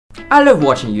I love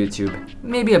watching YouTube,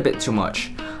 maybe a bit too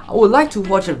much. I would like to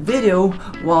watch a video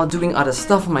while doing other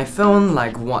stuff on my phone,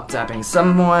 like WhatsApping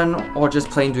someone or just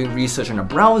plain doing research in a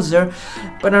browser,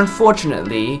 but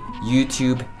unfortunately,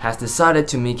 YouTube has decided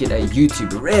to make it a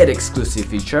YouTube Red exclusive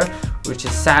feature, which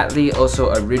is sadly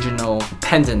also original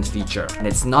pendant feature, and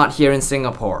it's not here in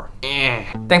Singapore.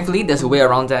 Thankfully, there's a way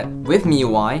around that with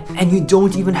MIUI, and you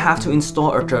don't even have to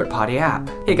install a third-party app.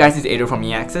 Hey guys, it's Adriel from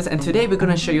MIUI, and today we're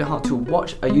gonna show you how to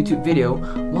watch a YouTube video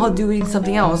while doing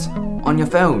something else on your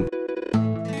phone.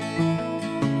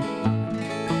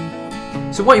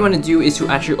 So what you want to do is to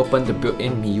actually open the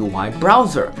built-in MIUI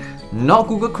browser, not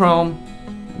Google Chrome,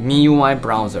 MIUI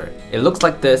browser. It looks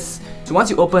like this. So once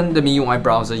you open the MIUI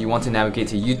browser, you want to navigate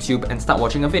to YouTube and start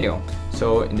watching a video.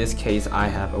 So in this case, I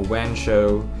have a WAN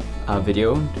show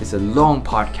video. It's a long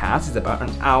podcast, it's about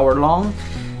an hour long.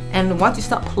 And once you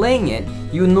start playing it,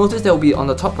 you'll notice there will be on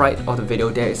the top right of the video,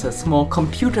 there is a small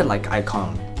computer-like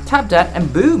icon. Tap that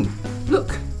and boom!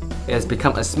 Look! It has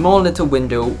become a small little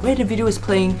window where the video is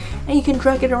playing and you can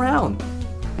drag it around.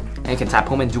 And you can tap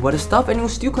home and do other stuff and it will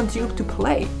still continue to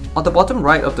play. On the bottom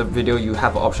right of the video, you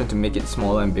have an option to make it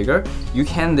smaller and bigger. You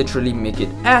can literally make it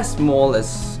as small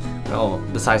as, well,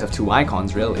 the size of 2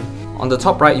 icons really. On the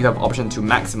top right, you have option to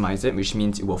maximize it, which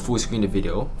means it will full screen the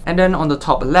video. And then on the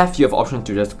top left, you have option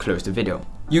to just close the video.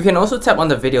 You can also tap on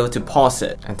the video to pause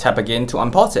it and tap again to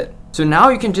unpause it. So now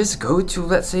you can just go to,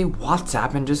 let's say,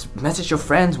 WhatsApp and just message your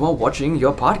friends while watching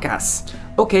your podcast.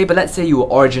 Okay, but let's say you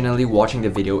were originally watching the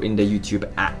video in the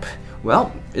YouTube app.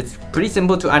 Well, it's pretty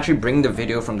simple to actually bring the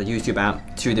video from the YouTube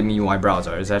app to the MIUI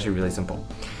browser. It's actually really simple.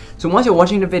 So once you're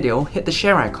watching the video, hit the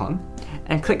share icon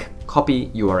and click copy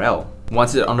URL.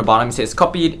 Once it's on the bottom it says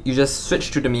copied, you just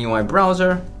switch to the MIUI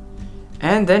browser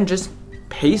and then just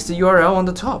paste the URL on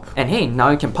the top. And hey, now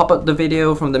you can pop up the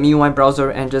video from the MIUI browser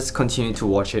and just continue to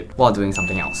watch it while doing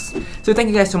something else. So thank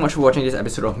you guys so much for watching this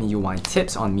episode of MIUI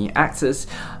Tips on MIUI.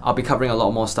 I'll be covering a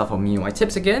lot more stuff on MIUI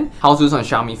Tips again, how to use on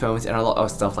Xiaomi phones and a lot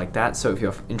of stuff like that. So if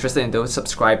you're interested in those,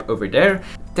 subscribe over there.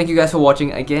 Thank you guys for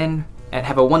watching again and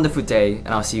have a wonderful day, and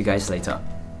I'll see you guys later.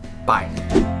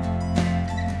 Bye.